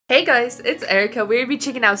Hey guys, it's Erika. We're gonna be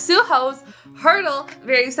checking out SUHO's Hurdle.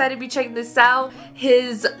 Very excited to be checking this out.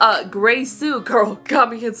 His gray suit, girl,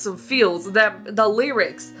 got me in some feels. The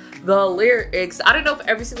lyrics. I don't know if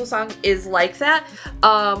every single song is like that,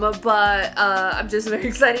 but I'm just very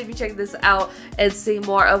excited to be checking this out and seeing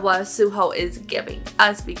more of what SUHO is giving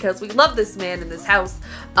us because we love this man in this house,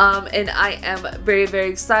 and I am very, very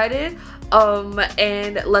excited.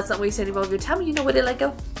 And let's not waste any more of your time. You know what it like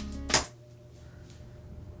go?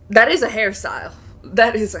 That is a hairstyle.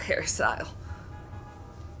 That is a hairstyle.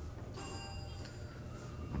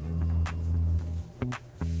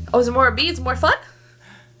 Oh, is it more beats, more fun?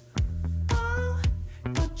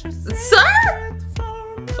 Sir!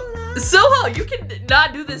 SUHO, you can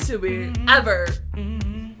not do this to me, ever.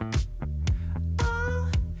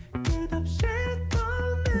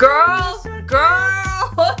 Girl!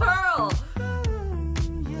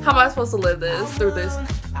 How am I supposed to live through this?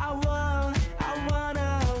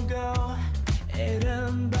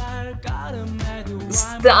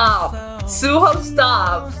 Stop! SUHO,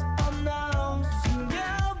 stop!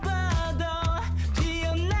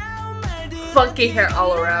 Funky hair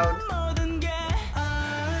all around.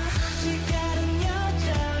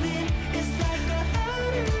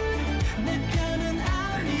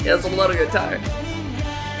 He has a lot of guitar.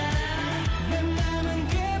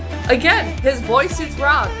 Again, his voice suits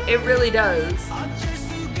rock. It really does.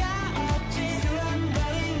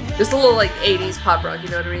 Just a little like 80s pop rock, you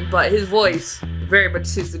know what I mean? But his voice very much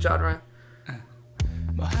suits the genre.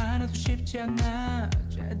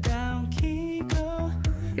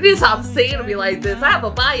 You need to stop singing to me like this. I have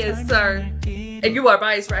a bias, sir. And you are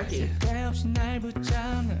bias, Raki.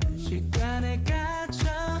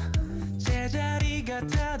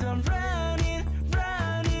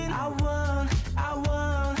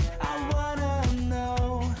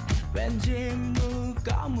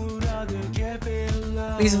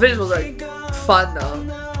 These visuals are fun though.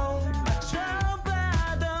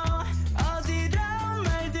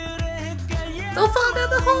 Don't fall down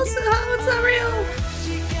the hole, SUHO, it's not real.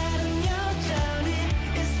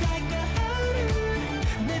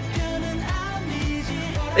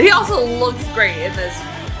 He also looks great in this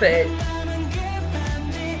fit.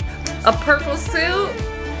 A purple suit,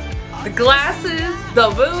 the glasses, the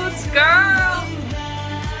boots, girl.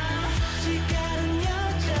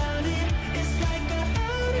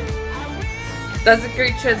 That's a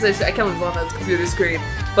great transition. I can't believe on the computer screen,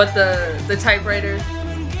 but the typewriter.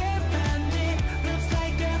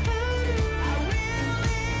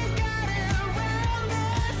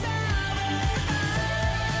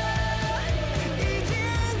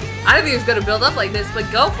 I didn't think he was gonna build up like this, but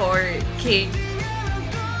go for it, King.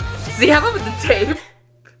 See, have him with the tape.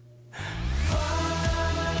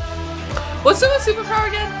 What's SUHO's superpower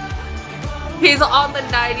again? He's on the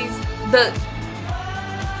 90s,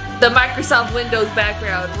 the Microsoft Windows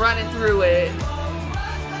background, running through it.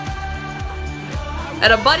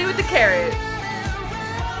 And a buddy with the carrot.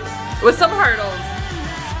 With some hurdles.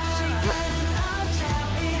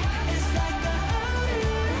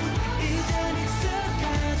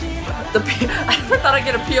 I never thought I'd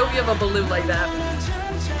get a POV of a balloon like that.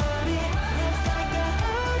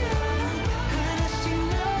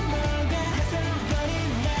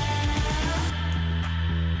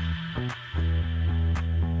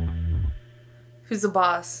 Who's the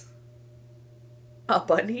boss? A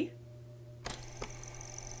bunny?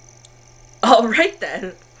 Alright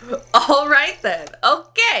then. Alright then.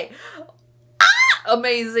 Okay. Ah!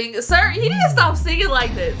 Amazing. Sir, you need to stop singing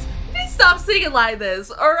like this. Stop singing like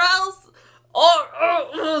this, or else,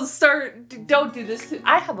 sir, don't do this.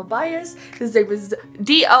 I have a bias. His name is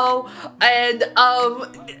D.O. and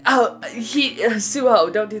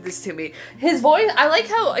SUHO, don't do this to me. His voice, I like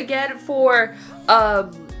how again for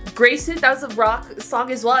Grayson, that was a rock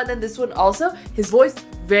song as well, and then this one also, his voice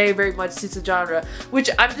very, very much suits the genre,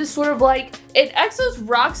 which I'm just sort of like in EXO's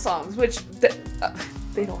rock songs, which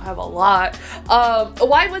they don't have a lot.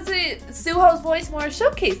 Why wasn't SUHO's voice more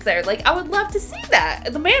showcased there? Like, I would love to see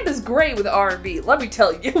that. The man is great with R&B, let me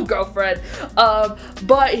tell you, girlfriend.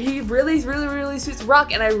 But he really suits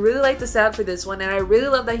rock, and I really like the sound for this one, and I really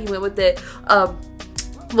love that he went with it,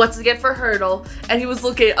 once again for Hurdle, and he was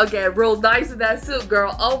looking, again, real nice in that suit,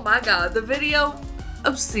 girl. Oh my god, the video,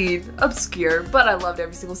 obscure, but I loved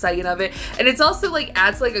every single second of it. And it's also like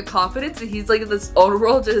adds like a confidence that he's like in this own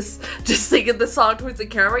world, just singing the song towards the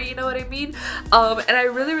camera, you know what I mean? And I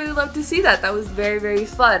really love to see that. That was very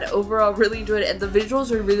fun. Overall, really enjoyed it, and the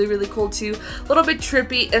visuals were really cool too. A little bit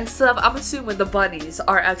trippy and stuff. I'm assuming the bunnies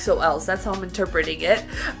are XOLs. That's how I'm interpreting it.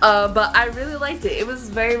 But I really liked it. It was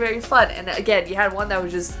very fun. And again, you had one that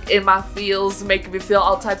was just in my feels, making me feel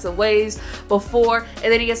all types of ways before,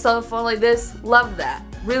 and then you get something fun like this. Love that.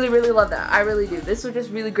 Really love that. I really do. This was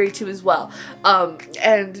just really great too as well.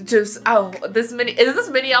 And just, oh, is this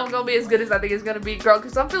mini album gonna be as good as I think it's gonna be, girl?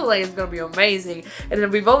 Because I'm feeling like it's gonna be amazing. And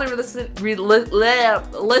then we've only listened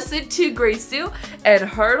to Grace Sue and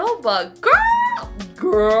Hurdle, but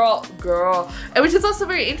girl. And which is also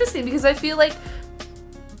very interesting because I feel like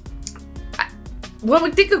when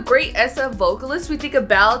we think of great SM vocalists, we think of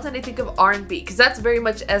ballads and I think of R&B, because that's very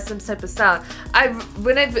much SM's type of sound.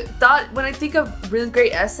 When I think of really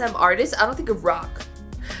great SM artists, I don't think of rock.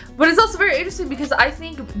 But it's also very interesting because I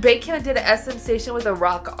think Baekhyun did an SM station with a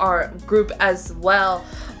rock art group as well.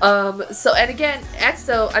 So, and again,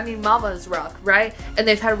 EXO, I mean, Mama's rock, right? And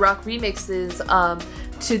they've had rock remixes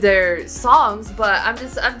to their songs, but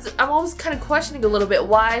I'm always kind of questioning a little bit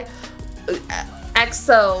why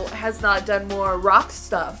EXO has not done more rock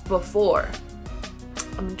stuff before.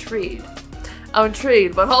 I'm intrigued,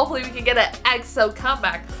 but hopefully we can get an EXO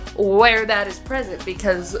comeback where that is present,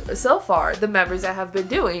 because so far the members that have been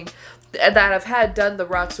doing that have done the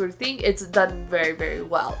rock sort of thing, it's done very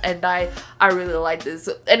well, and I really like this.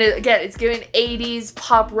 And again, it's giving 80s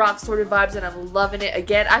pop rock sort of vibes, and I'm loving it.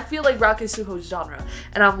 Again, I feel like rock is SUHO's genre,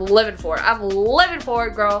 and I'm living for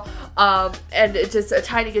it, girl. And it's just a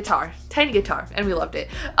tiny guitar, and we loved it.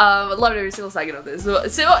 Loved every single second of this.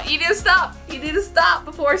 So you need to stop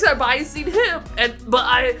before I start biasing him. But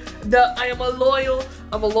I am a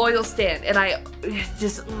loyal stan, and I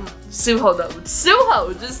just SUHO though.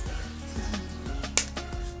 SUHO, just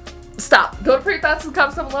stop. Don't forget thoughts and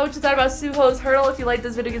comments down below what you thought about SUHO's Hurdle. If you like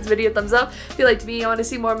this video, give this video a thumbs up. If you liked me, you want to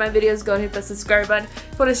see more of my videos, go and hit that subscribe button.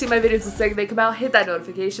 If you want to see my videos the second they come out, hit that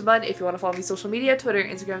notification button. If you want to follow me on social media, Twitter,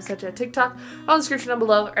 Instagram, Snapchat, TikTok, all in the description down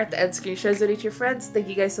below or at the end screen. Share this video to your friends. Thank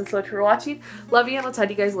you guys so much for watching. Love you, and I'll talk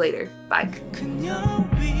to you guys later. Bye.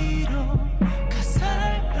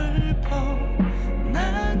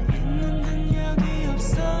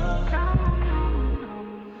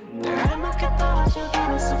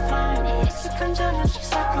 떨어지기는 so fine 익숙한 저녁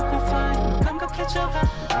식사 커피 fine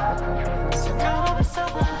감각해져가